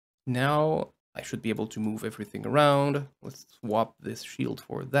 now I should be able to move everything around. Let's swap this shield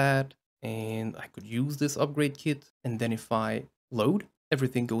for that, and I could use this upgrade kit, and then if I load,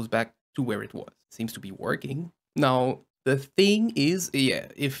 everything goes back to where it was. Seems to be working. Now, the thing is, yeah,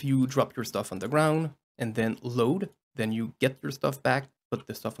 if you drop your stuff on the ground and then load, then you get your stuff back, but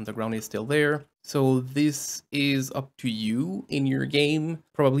the stuff on the ground is still there. So this is up to you in your game.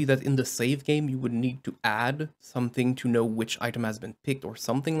 Probably that in the save game, you would need to add something to know which item has been picked or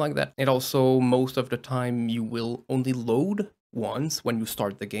something like that. And also, most of the time, you will only load once when you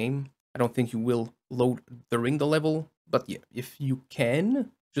start the game. I don't think you will load during the level, but yeah, if you can,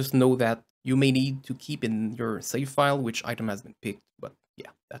 just know that you may need to keep in your save file which item has been picked, but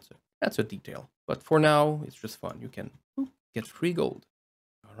yeah, that's a detail. But for now, it's just fun. You can get free gold.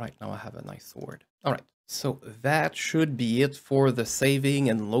 All right, now I have a nice sword. All right, So that should be it for the saving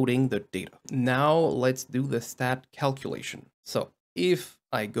and loading the data. Now let's do the stat calculation. So if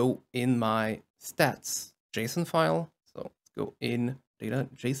I go in my stats JSON file, so let's go in data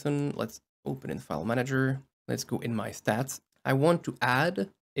JSON, let's open in file manager, let's go in my stats. I want to add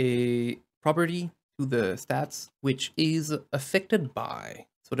a property to the stats which is affected by,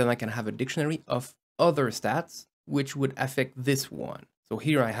 so then I can have a dictionary of other stats which would affect this one. So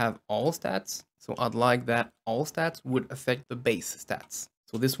here I have all stats. So I'd like that all stats would affect the base stats.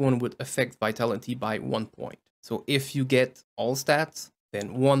 So this one would affect vitality by 1 point. So if you get all stats,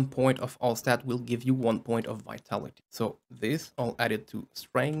 then 1 point of all stat will give you 1 point of vitality. So this I'll add it to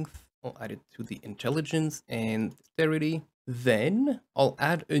strength, I'll add it to the intelligence and dexterity. Then I'll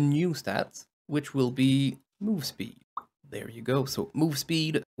add a new stat, which will be move speed. There you go. So move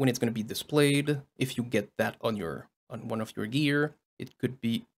speed, when it's going to be displayed, if you get that on one of your gear, it could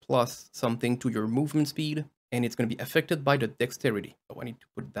be plus something to your movement speed, and it's going to be affected by the dexterity. So I need to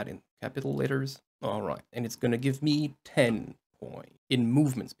put that in capital letters. All right, and it's going to give me 10 points in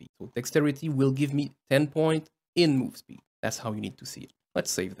movement speed. So dexterity will give me 10 points in move speed. That's how you need to see it.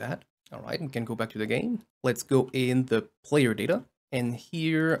 Let's save that. All right, we can go back to the game. Let's go in the player data, and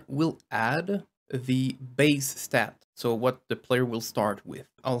here we'll add the base stat. So what the player will start with.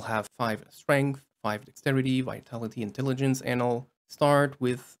 I'll have 5 strength, 5 dexterity, vitality, intelligence, and I'll start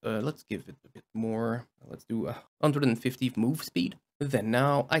with, let's give it a bit more. Let's do 150 move speed. Then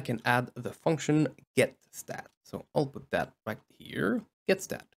now I can add the function get stat. So I'll put that right here, get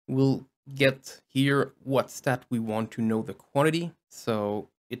stat. We'll get here what stat we want to know the quantity. So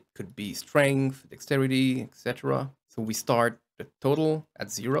it could be strength, dexterity, etc. So we start the total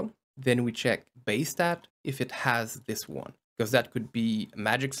at 0. Then we check base stat if it has this one, because that could be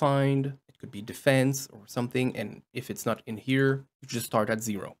magic find, it could be defense or something, and if it's not in here, you just start at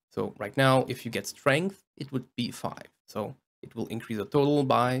 0. So right now, if you get strength, it would be 5. So it will increase the total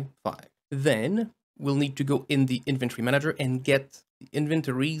by 5. Then we'll need to go in the inventory manager and get the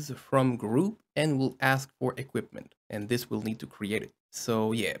inventories from group, and we'll ask for equipment, and this will need to create it.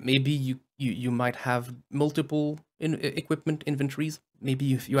 So yeah, maybe you might have multiple equipment inventories.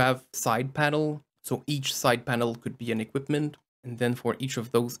 Maybe if you have side panel, so each side panel could be an equipment, and then for each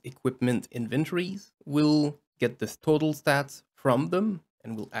of those equipment inventories, we'll get the total stats from them,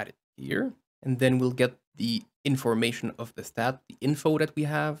 and we'll add it here, and then we'll get the information of the stat, the info that we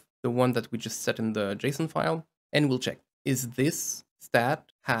have, the one that we just set in the JSON file, and we'll check, is this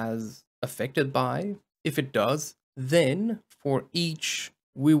stat has affected by? If it does, then for each,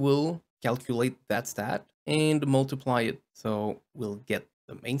 we will calculate that stat and multiply it. So we'll get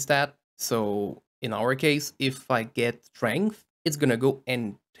the main stat. So in our case, if I get strength, it's gonna go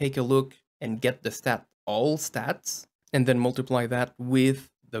and take a look and get the stat, all stats, and then multiply that with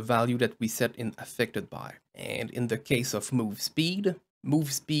the value that we set in affected by. And in the case of move speed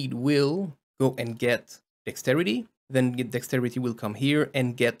will go and get dexterity, then dexterity will come here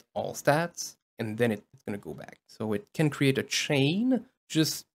and get all stats, and then it's going to go back. So it can create a chain.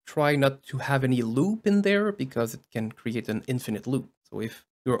 Just try not to have any loop in there, because it can create an infinite loop. So if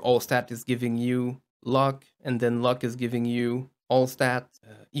your all stat is giving you luck, and then luck is giving you all stat,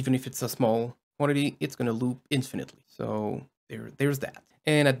 even if it's a small quantity, it's going to loop infinitely. So there's that.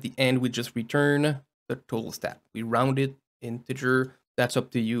 And at the end, we just return the total stat. We round it integer. That's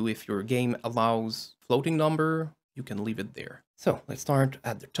up to you. If your game allows floating number, you can leave it there. So let's start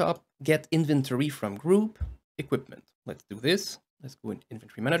at the top. Get inventory from group, equipment. Let's do this. Let's go in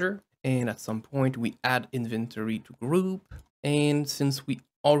inventory manager. And at some point, we add inventory to group. And since we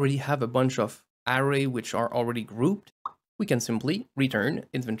already have a bunch of array which are already grouped, we can simply return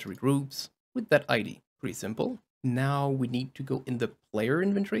inventory groups with that ID. Pretty simple. Now we need to go in the player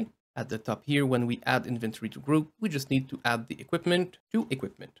inventory. At the top here, when we add inventory to group, we just need to add the equipment to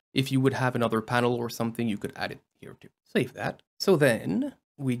equipment. If you would have another panel or something, you could add it here too. Save that. So then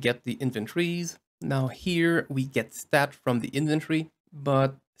we get the inventories. Now here we get stat from the inventory,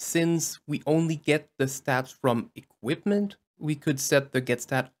 but since we only get the stats from equipment, we could set the get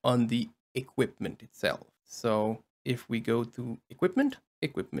stat on the equipment itself. So if we go to equipment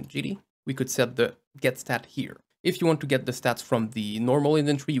GD, we could set the get stat here. If you want to get the stats from the normal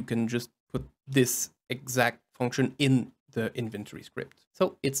inventory, you can just put this exact function in the inventory script.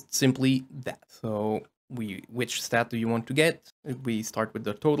 So it's simply that. So which stat do you want to get? We start with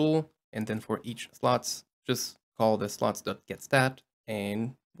the total, and then for each slots, just call the slots.getStat,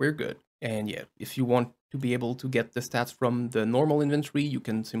 and we're good. And yeah, if you want to be able to get the stats from the normal inventory, you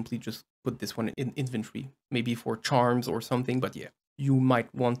can simply just put this one in inventory, maybe for charms or something. But yeah, you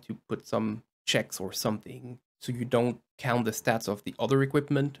might want to put some checks or something so you don't count the stats of the other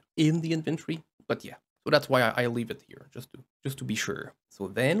equipment in the inventory. But yeah, So that's why I leave it here, just to be sure. So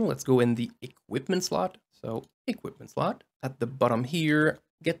then let's go in the equipment slot. So equipment slot at the bottom here,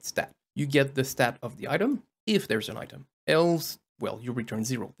 get stat. You get the stat of the item if there's an item. Else, well, you return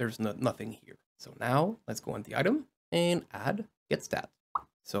 0. There's nothing here. So now let's go on the item and add get stat.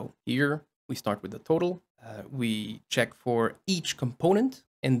 So here we start with the total. We check for each component,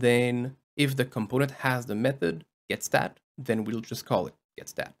 and then if the component has the method get stat, then we'll just call it get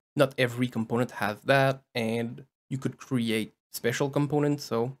stat. Not every component has that, and you could create special components.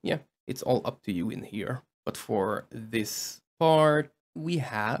 So yeah, it's all up to you in here. But for this part, we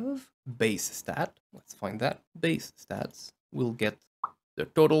have base stat. Let's find that. Base stats will get the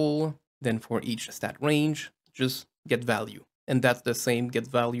total. Then for each stat range, just get value. And that's the same get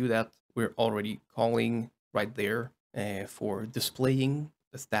value that we're already calling right there for displaying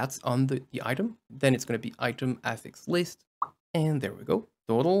the stats on the item. Then it's going to be item affix list. And there we go.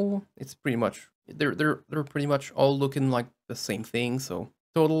 Total, it's pretty much, they're pretty much all looking like the same thing. So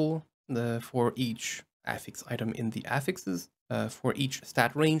total for each affix item in the affixes, for each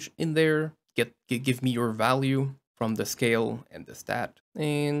stat range in there, give me your value from the scale and the stat,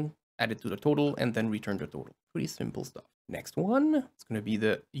 and add it to the total, and then return the total. Pretty simple stuff. Next one, it's going to be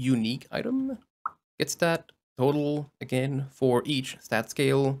the unique item. Get stat, total, again, for each stat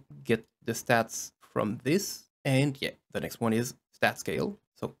scale, get the stats from this. And yeah, the next one is stat scale.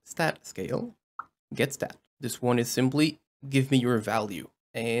 So stat scale, get stat. This one is simply give me your value,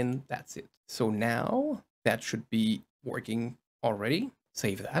 and that's it. So now that should be working already.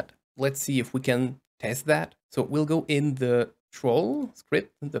 Save that. Let's see if we can test that. So we'll go in the troll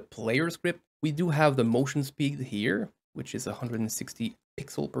script, the player script. We do have the motion speed here, which is 160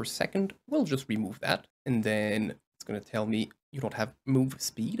 pixel per second. We'll just remove that. And then it's going to tell me you don't have move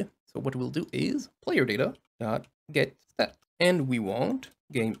speed. So what we'll do is player data dot get stat. And we want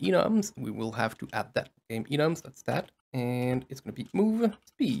game enums. We will have to add that game enums, that's stat. And it's going to be move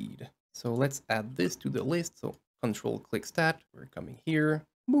speed. So let's add this to the list. So control click stat. We're coming here.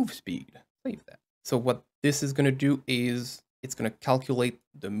 Move speed. Save that. So what this is going to do is it's going to calculate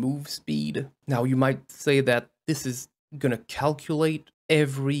the move speed. Now you might say that this is going to calculate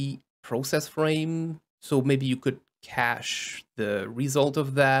every process frame. So maybe you could cache the result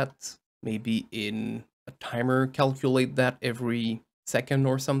of that. Maybe in a timer, calculate that every second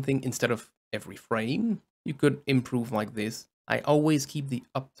or something instead of every frame. You could improve like this. I always keep the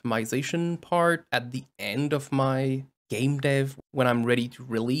optimization part at the end of my game dev when I'm ready to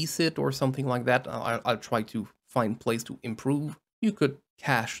release it or something like that. I'll try to find place to improve. You could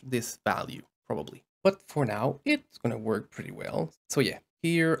cache this value probably. But for now, it's going to work pretty well. So yeah,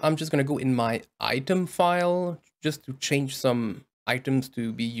 here I'm just going to go in my item file just to change some items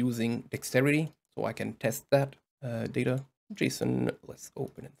to be using dexterity so I can test that data. JSON, let's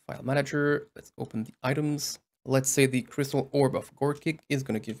open in File Manager. Let's open the items. Let's say the Crystal Orb of Gorkick is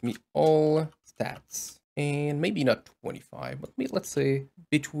going to give me all stats. And maybe not 25, but maybe let's say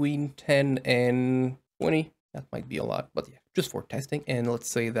between 10 and 20. That might be a lot, but yeah, just for testing. And let's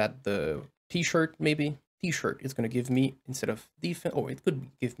say that the t-shirt, maybe. T-shirt is going to give me, instead of defense, or it could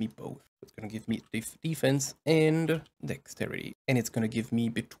give me both. It's going to give me defense and dexterity. And it's going to give me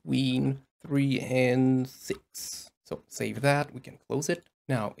between 3 and 6. So save that, we can close it.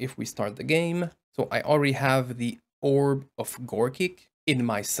 Now, if we start the game, so I already have the Orb of Gorkick in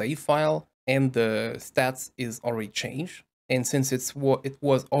my save file, and the stats is already changed. And since it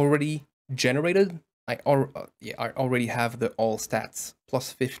was already generated, I already have the all stats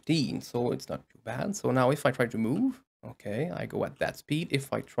plus 15, so it's not too bad. So now if I try to move, okay, I go at that speed.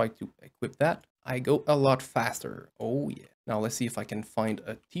 If I try to equip that, I go a lot faster. Oh yeah. Now let's see if I can find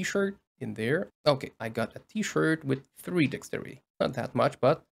a t-shirt in there. Okay, I got a t-shirt with 3 dexterity. Not that much,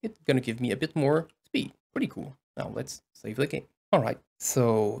 but it's gonna give me a bit more speed. Pretty cool. Now let's save the game. All right,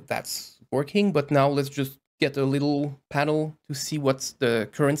 so that's working, but now let's just get a little panel to see what's the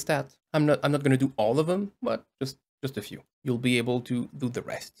current stat. I'm not gonna do all of them, but just a few. You'll be able to do the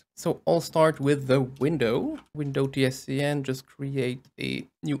rest. So I'll start with the window TSCN, just create a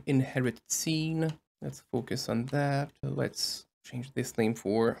new inherited scene. Let's focus on that. Let's change this name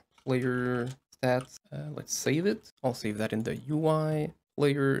for player stats. Let's save it. I'll save that in the UI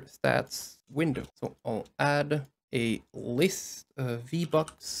player stats window. So I'll add a list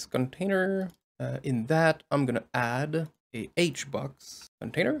VBox container. In that, I'm gonna add a HBox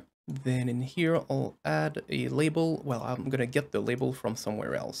container. Then in here, I'll add a label. Well, I'm gonna get the label from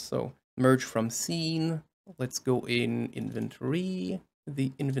somewhere else. So merge from scene. Let's go in inventory,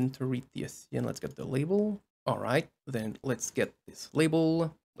 the inventory TSCN. Let's get the label. All right, then let's get this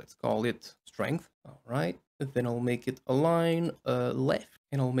label. let's call it strength. All right. Then I'll make it align left,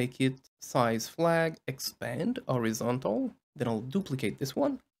 and I'll make it size flag expand horizontal. Then I'll duplicate this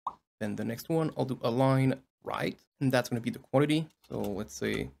one. Then the next one, I'll do align right, and that's going to be the quantity. So let's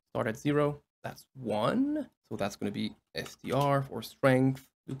say start at 0. That's 1. So that's going to be str for strength.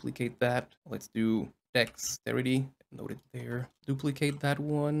 Duplicate that. Let's do dexterity. Note it there. Duplicate that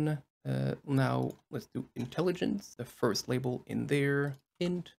one. Now let's do intelligence. The first label in there.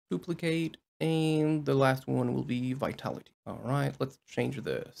 Int. Duplicate. And the last one will be vitality. All right, let's change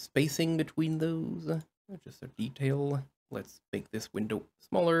the spacing between those. Just a detail. Let's make this window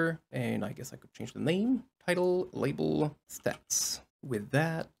smaller, and I guess I could change the name, title, label, stats. With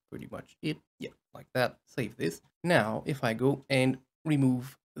that, pretty much it. Yeah, like that. Save this. Now, if I go and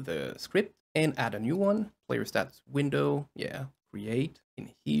remove the script and add a new one, player stats window, yeah, create. In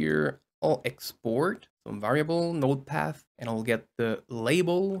here, I'll export some variable, node path, and I'll get the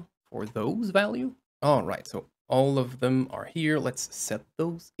label for those value. All right, so all of them are here. Let's set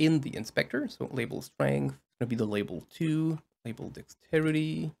those in the inspector. So label strength, going to be the label 2, label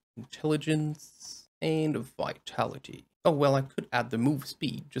dexterity, intelligence, and vitality. Oh, well, I could add the move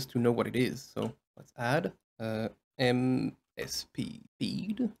speed just to know what it is. So let's add MSP,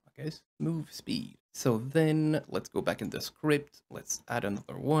 speed, I guess, move speed. So then let's go back in the script. Let's add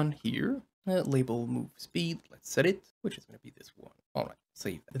another one here. Label move speed, let's set it, which is going to be this one. All right,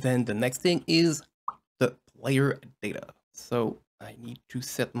 save that. Then the next thing is the player data. So I need to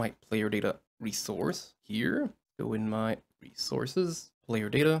set my player data resource here. Go in my resources, player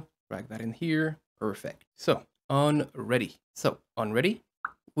data, drag that in here. Perfect. So on ready.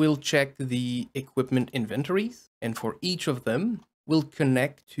 We'll check the equipment inventories, and for each of them, we'll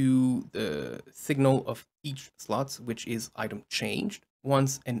connect to the signal of each slots, which is item changed.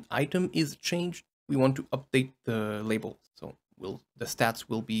 Once an item is changed, we want to update the label. So the stats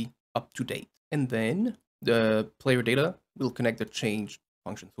will be up to date. And then the player data will connect the change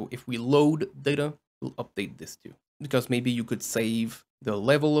function. So if we load data, we'll update this too. Because maybe you could save the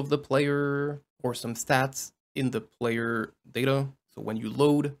level of the player or some stats in the player data. So when you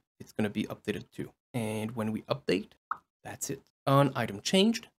load, it's going to be updated too. And when we update, that's it. On item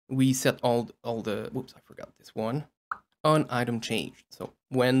changed, we set all the, whoops, I forgot this one. On item changed. So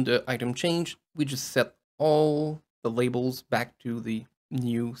when the item changed, we just set all the labels back to the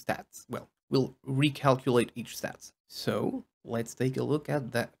new stats. Well, we'll recalculate each stats. So let's take a look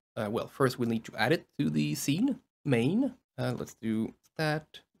at that. Well, first we'll need to add it to the scene main. Let's do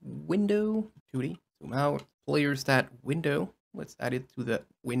stat window, 2D, zoom out, player stat window. Let's add it to the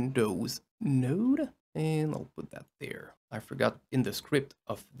Windows node, and I'll put that there. I forgot in the script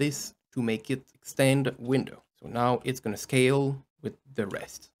of this to make it extend window. So now it's going to scale with the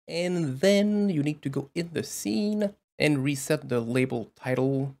rest. And then you need to go in the scene and reset the label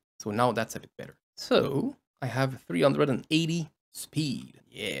title. So now that's a bit better. So I have 380 speed.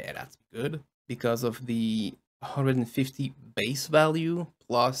 Yeah, that's good. Because of the 150 base value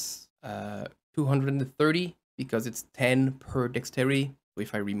plus 230, because it's 10 per dexterity. So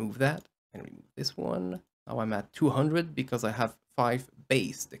if I remove that and remove this one, now I'm at 200 because I have 5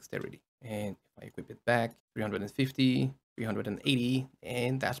 base dexterity. And if I equip it back, 350, 380,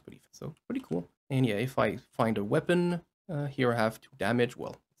 and that's pretty cool. And yeah, if I find a weapon, here I have 2 damage.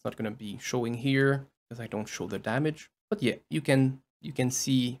 Well, it's not going to be showing here because I don't show the damage. But yeah, you can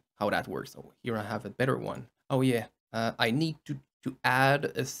see how that works. So here I have a better one. Oh yeah, I need to add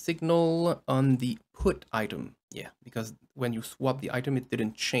a signal on the put item. Yeah, because when you swap the item, it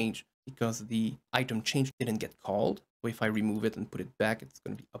didn't change because the item change didn't get called. So if I remove it and put it back, it's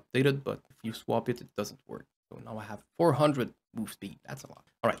going to be updated. But if you swap it, it doesn't work. So now I have 400 move speed. That's a lot.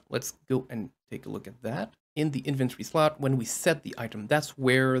 All right, let's go and take a look at that. In the inventory slot, when we set the item, that's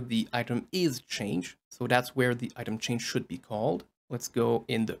where the item is changed. So that's where the item change should be called. Let's go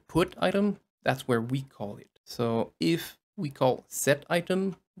in the put item. That's where we call it. So if we call set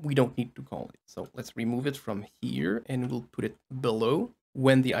item, we don't need to call it. So let's remove it from here and we'll put it below.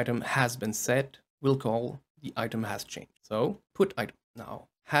 When the item has been set, we'll call the item has changed. So put item. Now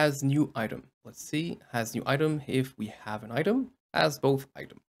has new item. Let's see, has new item. If we have an item, has both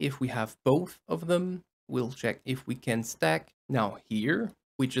item. If we have both of them, we'll check if we can stack. Now here,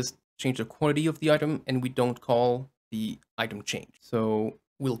 we just change the quantity of the item and we don't call the item change. So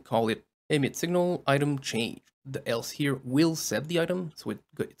we'll call it emit signal item change. The else here will set the item. So it's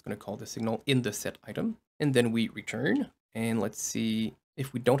going to call the signal in the set item. And then we return. And let's see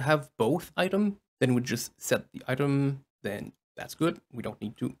if we don't have both item, then we just set the item. Then that's good. We don't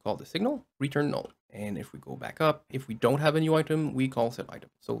need to call the signal. Return null. And if we go back up, if we don't have a new item, we call set item.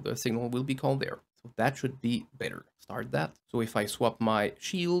 So the signal will be called there. So that should be better. Start that. So if I swap my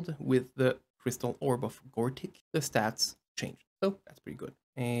shield with the Crystal Orb of Gortic, the stats change. So that's pretty good.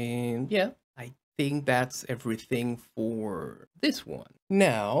 And yeah, I think that's everything for this one.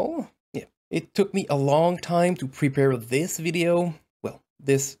 Now, yeah, it took me a long time to prepare this video, well,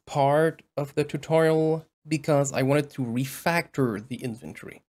 this part of the tutorial, because I wanted to refactor the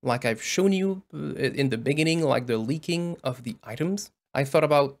inventory. Like I've shown you in the beginning, like the leaking of the items, I thought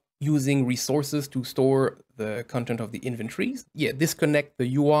about using resources to store the content of the inventories. Yeah, disconnect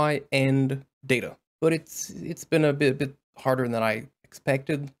the UI and data. But it's been a bit harder than I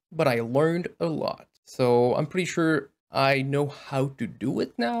expected, but I learned a lot. So I'm pretty sure I know how to do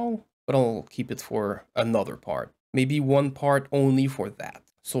it now, but I'll keep it for another part. Maybe one part only for that,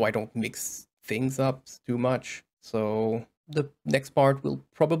 so I don't mix things up too much. So the next part will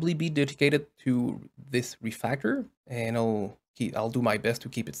probably be dedicated to this refactor, and I'll do my best to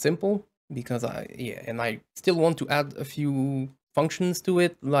keep it simple, because I still want to add a few functions to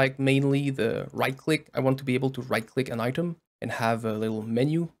it, like mainly the right click. I want to be able to right click an item and have a little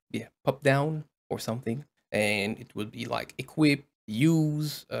menu, pop down or something, and it would be like equip,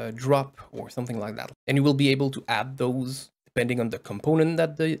 use, drop, or something like that. And you will be able to add those depending on the component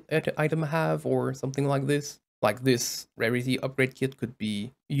that the item have, or something like this. Like this rarity upgrade kit could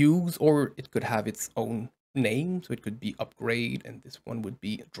be use, or it could have its own name, so it could be upgrade, and this one would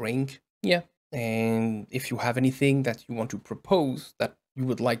be drink. Yeah, and if you have anything that you want to propose that you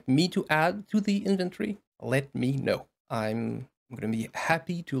would like me to add to the inventory, let me know. I'm going to be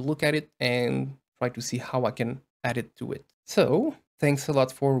happy to look at it and try to see how I can add it to it. So, thanks a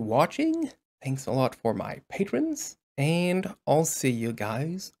lot for watching. Thanks a lot for my patrons. And I'll see you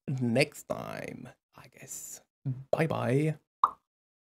guys next time, I guess. Bye-bye.